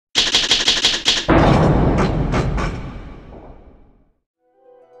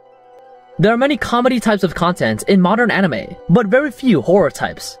There are many comedy types of content in modern anime, but very few horror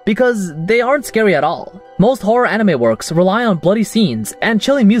types, because they aren't scary at all. Most horror anime works rely on bloody scenes and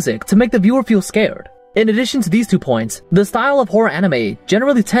chilling music to make the viewer feel scared. In addition to these 2 points, the style of horror anime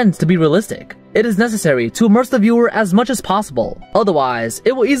generally tends to be realistic. It is necessary to immerse the viewer as much as possible, otherwise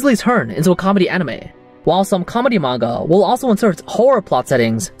it will easily turn into a comedy anime. While some comedy manga will also insert horror plot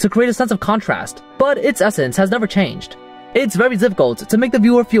settings to create a sense of contrast, but its essence has never changed. It's very difficult to make the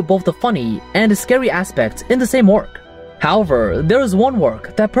viewer feel both the funny and scary aspect in the same work. However, there is one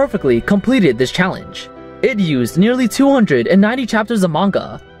work that perfectly completed this challenge. It used nearly 290 chapters of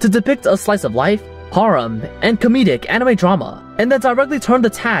manga to depict a slice of life, harem, and comedic anime drama, and then directly turned the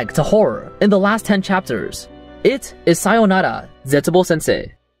tag to horror in the last 10 chapters. It is Sayonara,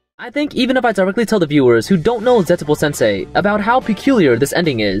 Zetsubousensei. I think even if I directly tell the viewers who don't know Zetsubousensei about how peculiar this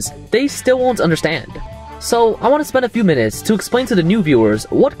ending is, they still won't understand. So I want to spend a few minutes to explain to the new viewers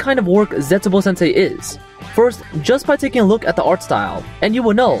what kind of work Zetsubousensei is. First, just by taking a look at the art style, and you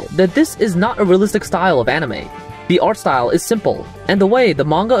will know that this is not a realistic style of anime. The art style is simple, and the way the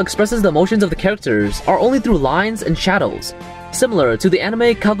manga expresses the emotions of the characters are only through lines and shadows. Similar to the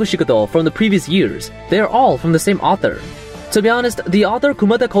anime Kakushikudo from the previous years, they are all from the same author. To be honest, the author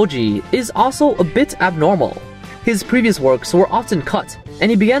Kumada Koji is also a bit abnormal. His previous works were often cut, and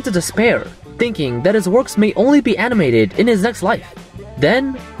he began to despair, thinking that his works may only be animated in his next life.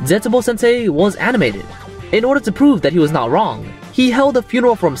 Then, Zetsubousensei was animated. In order to prove that he was not wrong, he held a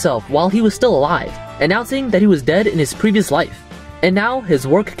funeral for himself while he was still alive, announcing that he was dead in his previous life. And now his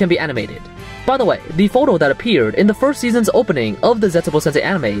work can be animated. By the way, the photo that appeared in the first season's opening of the Zetsubousensei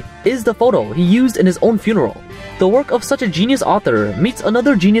anime is the photo he used in his own funeral. The work of such a genius author meets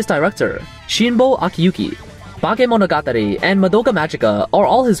another genius director, Shinbo Akiyuki. Bakemonogatari and Madoka Magica are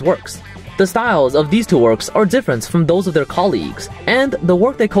all his works. The styles of these 2 works are different from those of their colleagues, and the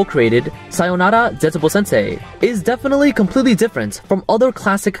work they co-created, Sayonara Zetsubousensei, is definitely completely different from other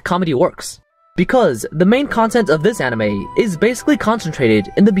classic comedy works. Because the main content of this anime is basically concentrated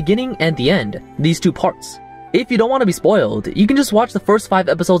in the beginning and the end, these 2 parts. If you don't want to be spoiled, you can just watch the first 5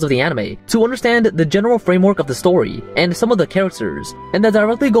 episodes of the anime to understand the general framework of the story and some of the characters, and then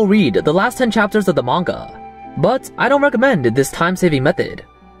directly go read the last 10 chapters of the manga. But I don't recommend this time-saving method.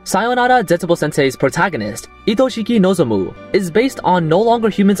 Sayonara Zetsubousensei's protagonist, Itoshiki Nozomu, is based on No Longer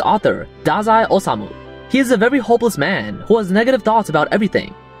Human's author, Dazai Osamu. He is a very hopeless man who has negative thoughts about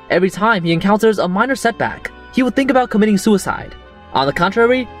everything. Every time he encounters a minor setback, he would think about committing suicide. On the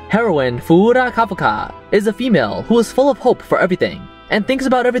contrary, heroine Fuura Kafuka is a female who is full of hope for everything, and thinks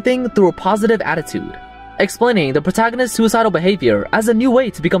about everything through a positive attitude, explaining the protagonist's suicidal behavior as a new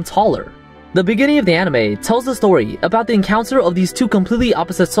way to become taller. The beginning of the anime tells the story about the encounter of these 2 completely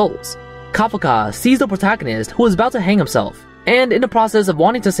opposite souls. Kafuka sees the protagonist who is about to hang himself, and in the process of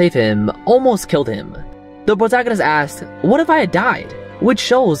wanting to save him, almost killed him. The protagonist asked, "What if I had died?" Which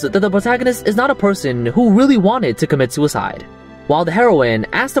shows that the protagonist is not a person who really wanted to commit suicide. While the heroine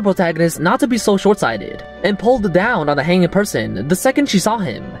asked the protagonist not to be so short-sighted, and pulled down on the hanging person the second she saw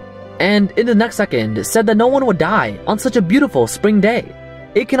him, and in the next second said that no one would die on such a beautiful spring day.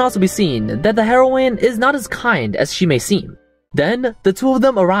 It can also be seen that the heroine is not as kind as she may seem. Then, the 2 of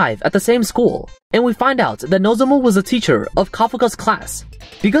them arrive at the same school, and we find out that Nozomu was a teacher of Kafuka's class.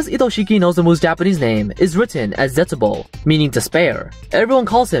 Because Itoshiki Nozomu's Japanese name is written as Zetsubou, meaning despair, everyone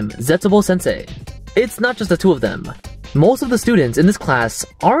calls him Zetsubousensei. It's not just the 2 of them. Most of the students in this class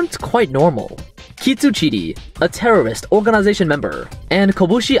aren't quite normal. Kitsuchiri, a terrorist organization member, and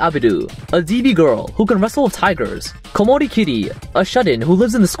Kobushi Abidu, a DB girl who can wrestle with tigers, Komori Kiri, a shut-in who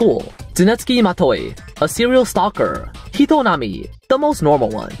lives in the school, Tsunetsuki Matoi, a serial stalker, Hitonami, the most normal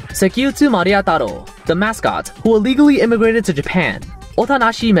one, Sekiutsu Mariataro, the mascot who illegally immigrated to Japan,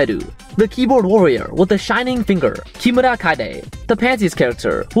 Otanashi Meru, the keyboard warrior with the shining finger, Kimura Kaide, the panties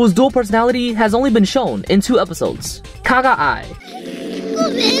character whose dual personality has only been shown in 2 episodes, Kaga Ai,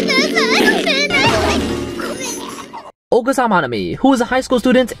 Okusa Manami, who is a high school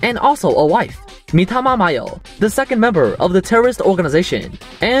student and also a wife, Mitama Mayo, the second member of the terrorist organization,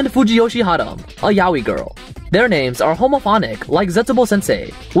 and Fujiyoshi Haram, a yaoi girl. Their names are homophonic like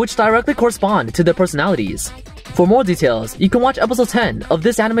Zetsubousensei, which directly correspond to their personalities. For more details, you can watch episode 10 of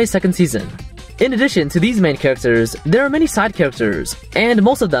this anime's 2nd season. In addition to these main characters, there are many side characters, and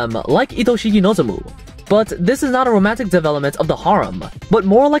most of them like Itoshiki Nozomu. But this is not a romantic development of the harem, but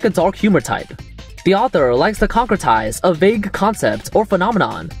more like a dark humor type. The author likes to concretize a vague concept or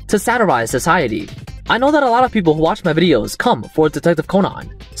phenomenon to satirize society. I know that a lot of people who watch my videos come for Detective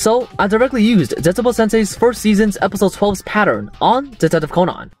Conan, so I directly used Zetsubousensei's first season's episode 12's pattern on Detective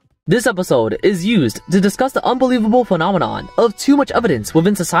Conan. This episode is used to discuss the unbelievable phenomenon of too much evidence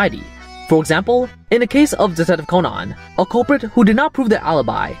within society. For example, in the case of Detective Conan, a culprit who did not prove their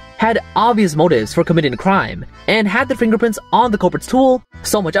alibi had obvious motives for committing a crime and had their fingerprints on the culprit's tool,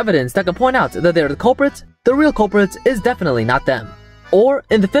 so much evidence that can point out that they're the culprit, the real culprit is definitely not them. Or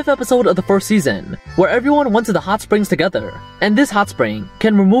in the 5th episode of the 1st season, where everyone went to the hot springs together, and this hot spring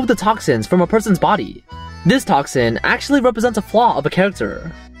can remove the toxins from a person's body. This toxin actually represents a flaw of a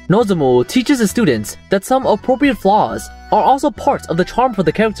character. Nozomu teaches his students that some appropriate flaws are also part of the charm for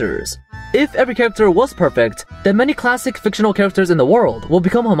the characters. If every character was perfect, then many classic fictional characters in the world will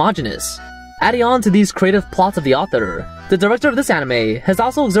become homogeneous. Adding on to these creative plots of the author, the director of this anime has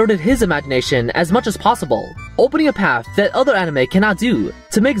also exerted his imagination as much as possible, opening a path that other anime cannot do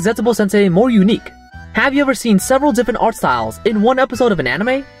to make Zetsubousensei more unique. Have you ever seen several different art styles in one episode of an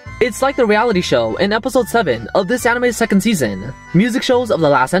anime? It's like the reality show in episode 7 of this anime's 2nd season. Music shows of the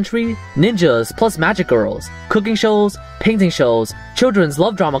last century, ninjas plus magic girls, cooking shows, painting shows, children's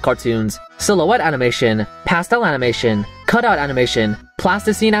love drama cartoons, silhouette animation, pastel animation, cutout animation,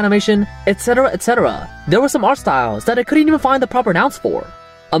 plasticine animation, etc, etc. There were some art styles that I couldn't even find the proper nouns for.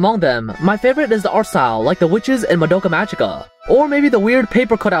 Among them, my favorite is the art style like the witches in Madoka Magica, or maybe the weird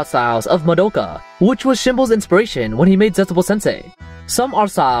paper cutout styles of Madoka, which was Shimbo's inspiration when he made Zetsubousensei. Some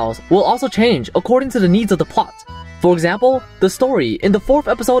art styles will also change according to the needs of the plot. For example, the story in the 4th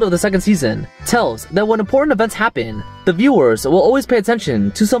episode of the 2nd season tells that when important events happen, the viewers will always pay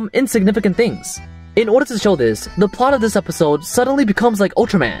attention to some insignificant things. In order to show this, the plot of this episode suddenly becomes like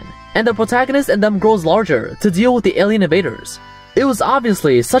Ultraman, and the protagonist and them grows larger to deal with the alien invaders. It was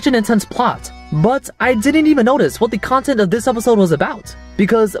obviously such an intense plot, but I didn't even notice what the content of this episode was about,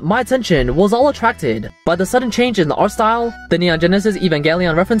 because my attention was all attracted by the sudden change in the art style, the Neon Genesis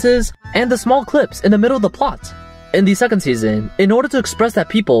Evangelion references, and the small clips in the middle of the plot. In the 2nd season, in order to express that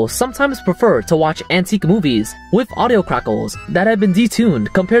people sometimes prefer to watch antique movies with audio crackles that have been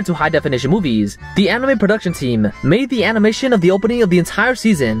detuned compared to high-definition movies, the anime production team made the animation of the opening of the entire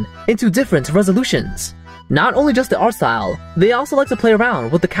season into different resolutions. Not only just the art style, they also like to play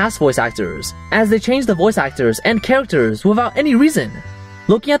around with the cast voice actors, as they change the voice actors and characters without any reason.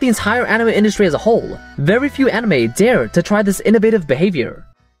 Looking at the entire anime industry as a whole, very few anime dare to try this innovative behavior.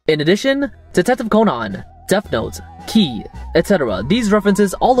 In addition, Detective Conan, Death Note, Key, etc. these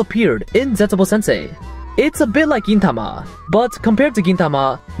references all appeared in Zetsubousensei. It's a bit like Gintama, but compared to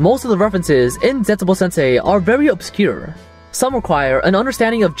Gintama, most of the references in Zetsubousensei are very obscure. Some require an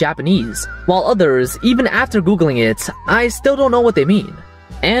understanding of Japanese, while others, even after googling it, I still don't know what they mean.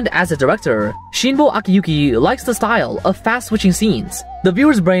 And as a director, Shinbo Akiyuki likes the style of fast-switching scenes. The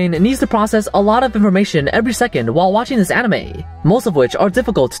viewer's brain needs to process a lot of information every second while watching this anime, most of which are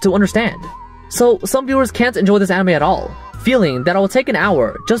difficult to understand. So some viewers can't enjoy this anime at all, feeling that it will take an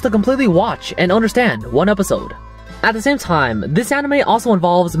hour just to completely watch and understand one episode. At the same time, this anime also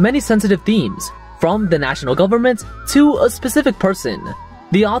involves many sensitive themes, from the national government to a specific person.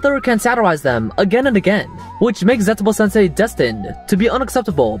 The author can satirize them again and again, which makes Zetsubousensei destined to be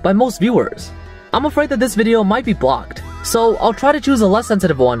unacceptable by most viewers. I'm afraid that this video might be blocked, so I'll try to choose a less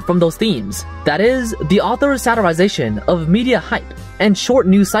sensitive one from those themes. That is, the author's satirization of media hype and short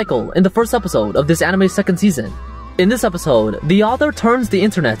news cycle in the 1st episode of this anime's 2nd season. In this episode, the author turns the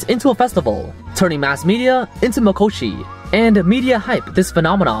internet into a festival, turning mass media into makoshi, and media hype this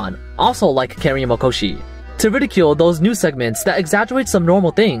phenomenon, also like carrying makoshi, to ridicule those news segments that exaggerate some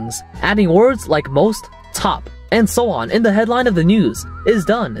normal things, adding words like most, top, and so on in the headline of the news is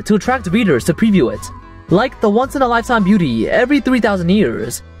done to attract readers to preview it. Like the once-in-a-lifetime beauty every 3,000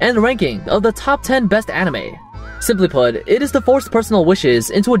 years, and the ranking of the top 10 best anime. Simply put, it is to force personal wishes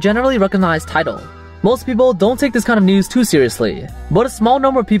into a generally recognized title. Most people don't take this kind of news too seriously, but a small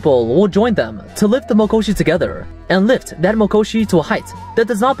number of people will join them to lift the makoshi together, and lift that makoshi to a height that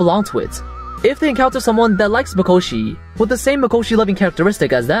does not belong to it. If they encounter someone that likes makoshi, with the same makoshi-loving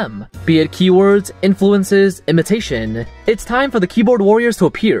characteristic as them, be it keywords, influences, imitation, it's time for the keyboard warriors to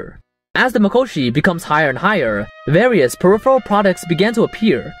appear. As the makoshi becomes higher and higher, various peripheral products began to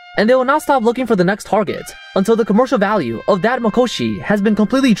appear, and they will not stop looking for the next target until the commercial value of that makoshi has been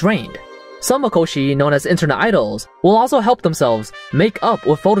completely drained. Some makoshi, known as internet idols, will also help themselves make up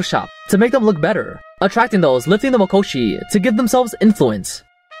with Photoshop to make them look better, attracting those lifting the makoshi to give themselves influence.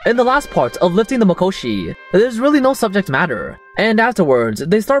 In the last part of lifting the makoshi, there's really no subject matter, and afterwards,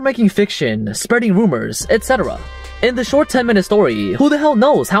 they start making fiction, spreading rumors, etc. In the short 10-minute story, who the hell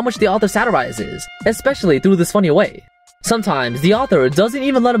knows how much the author satirizes, especially through this funny way. Sometimes, the author doesn't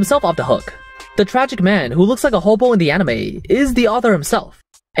even let himself off the hook. The tragic man who looks like a hobo in the anime is the author himself.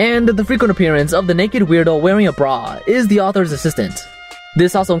 And the frequent appearance of the naked weirdo wearing a bra is the author's assistant.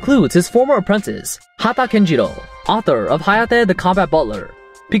 This also includes his former apprentice, Hata Kenjiro, author of Hayate the Combat Butler.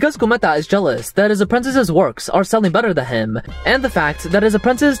 because Kometa is jealous that his apprentice's works are selling better than him, and the fact that his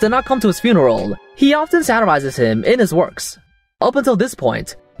apprentice did not come to his funeral, he often satirizes him in his works. Up until this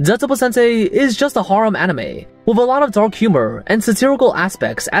point, Zetsubousensei is just a harem anime, with a lot of dark humor and satirical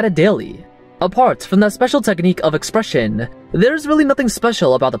aspects added daily. Apart from that special technique of expression, there's really nothing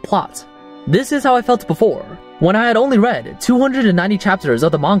special about the plot. This is how I felt before, when I had only read 290 chapters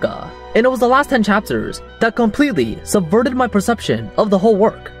of the manga, and it was the last 10 chapters that completely subverted my perception of the whole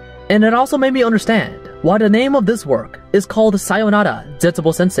work. And it also made me understand why the name of this work is called Sayonara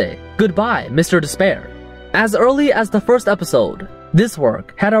Zetsubousensei, Goodbye Mr. Despair. As early as the first episode, this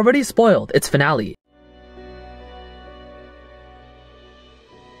work had already spoiled its finale.